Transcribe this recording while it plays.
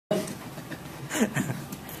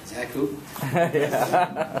Zach who?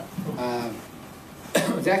 Yeah.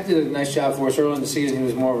 Zach did a nice job for us early in the season. He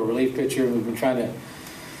was more of a relief pitcher, and we've been trying to,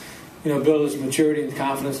 build his maturity and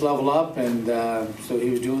confidence level up, and so he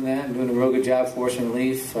was doing that and doing a real good job for us in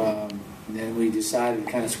relief. And then we decided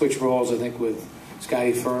to kind of switch roles, I think, with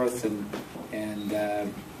Scotty Firth and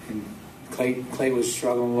Clay was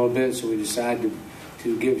struggling a little bit, so we decided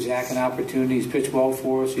to give Zach an opportunity. He's pitched well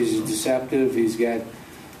for us. He's deceptive. He's got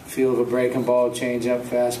feel of a breaking ball, changeup,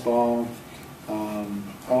 fastball.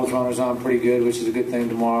 Holds runners on pretty good, which is a good thing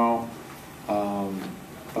tomorrow.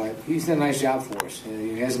 But he's done a nice job for us.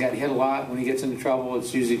 He hasn't got hit a lot. When he gets into trouble,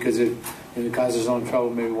 it's usually because it causes his own trouble,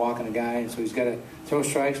 maybe walking a guy. And so he's got to throw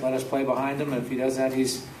strikes, let us play behind him, and if he does that,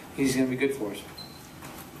 he's going to be good for us.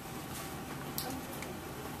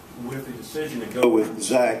 With the decision to go with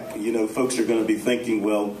Zach, folks are going to be thinking,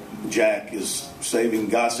 well, Jack is saving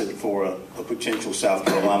Gossett for a potential South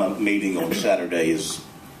Carolina meeting on Saturday. Is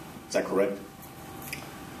that correct?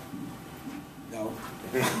 No.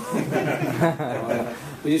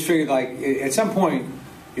 We just figured, at some point,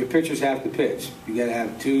 your pitchers have to pitch. You got to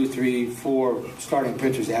have 2, 3, 4 starting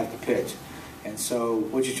pitchers that have to pitch. And so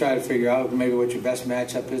what you try to figure out, maybe what your best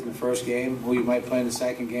matchup is in the first game, who you might play in the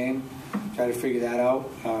second game, try to figure that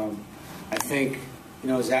out. I think,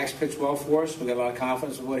 Zach's pitched well for us. We've got a lot of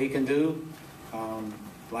confidence in what he can do.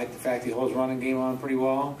 Like the fact he holds running game on pretty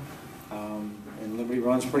well, and Liberty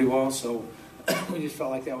runs pretty well. So we just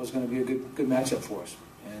felt like that was going to be a good matchup for us.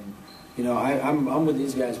 And, I'm with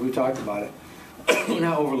these guys. We talked about it. We're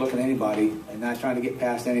not overlooking anybody and not trying to get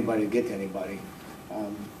past anybody to get to anybody.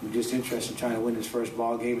 We're just interested in trying to win this first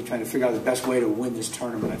ball game and trying to figure out the best way to win this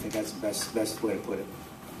tournament. I think that's the best way to put it.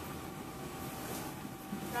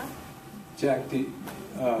 Jack, you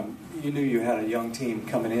knew you had a young team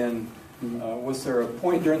coming in. Was there a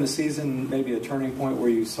point during the season, maybe a turning point, where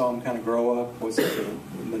you saw them kind of grow up? Was it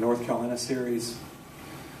the North Carolina series?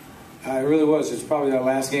 It really was. It's probably our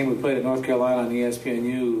last game we played at North Carolina on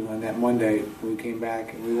ESPNU on that Monday. We came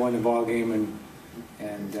back and we won the ball game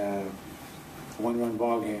and one-run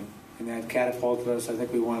ball game. And that catapulted us. I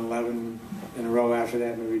think we won 11 in a row after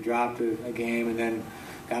that. Maybe we dropped a game and then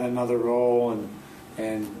got another roll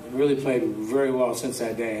and really played very well since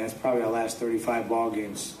that day. That's probably our last 35 ball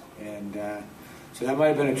games. And so that might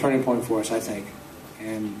have been a turning point for us, I think.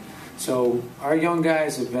 And so our young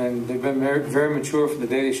guys they've been very, very mature from the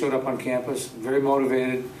day they showed up on campus, very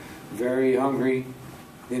motivated, very hungry,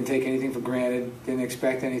 didn't take anything for granted, didn't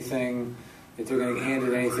expect anything, that they're going to get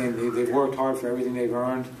handed anything. They've worked hard for everything they've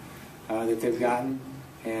earned, that they've gotten.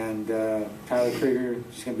 And Tyler Krieger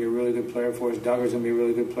is going to be a really good player for us. Duggar's going to be a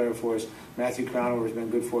really good player for us. Matthew Crownover has been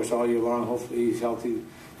good for us all year long. Hopefully he's healthy to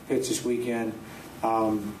pitch this weekend.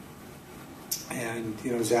 And,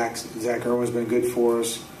 Zach Irwin's been good for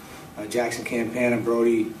us. Jackson Campana,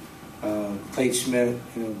 Brody, Clayton Smith,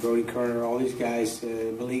 Brody Kerner, all these guys,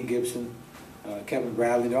 Malik Gibson, Kevin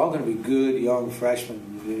Bradley, they're all going to be good young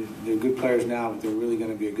freshmen. They're good players now, but they're really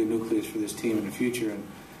going to be a good nucleus for this team in the future.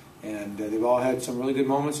 And they've all had some really good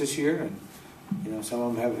moments this year, and some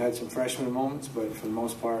of them have had some freshman moments, but for the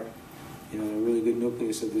most part, they're a really good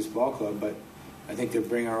nucleus of this ball club. But I think they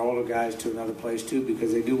bring our older guys to another place too,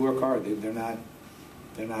 because they do work hard. They're not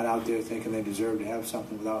out there thinking they deserve to have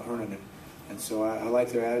something without earning it. And so I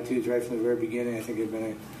like their attitudes right from the very beginning. I think they've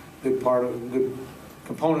been a good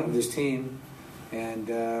component of this team.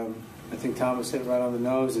 And I think Thomas hit it right on the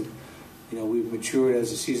nose that, we've matured as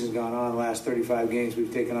the season's gone on. The last 35 games,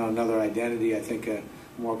 we've taken on another identity, I think a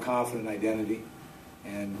more confident identity.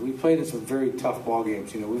 And we've played in some very tough ball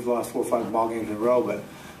games. We've lost 4 or 5 ball games in a row, but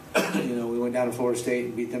we went down to Florida State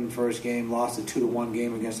and beat them the first game, lost a 2-1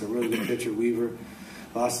 game against a really good pitcher, Weaver,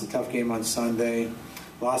 lost a tough game on Sunday,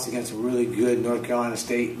 lost against a really good North Carolina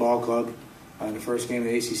State ball club in the first game of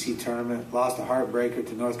the ACC tournament, lost a heartbreaker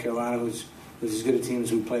to North Carolina, who's as good a team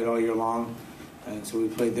as we played all year long. And so we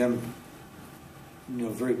played them,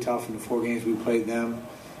 very tough in the 4 games we played them.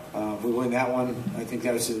 We win that one. I think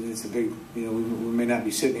it's a big, we may not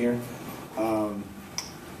be sitting here.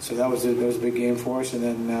 So that was a big game for us. And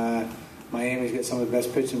then Miami's got some of the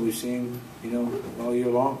best pitching we've seen, all year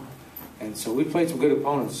long. And so we played some good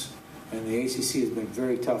opponents. And the ACC has been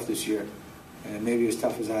very tough this year. And maybe as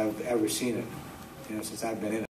tough as I've ever seen it, since I've been in it.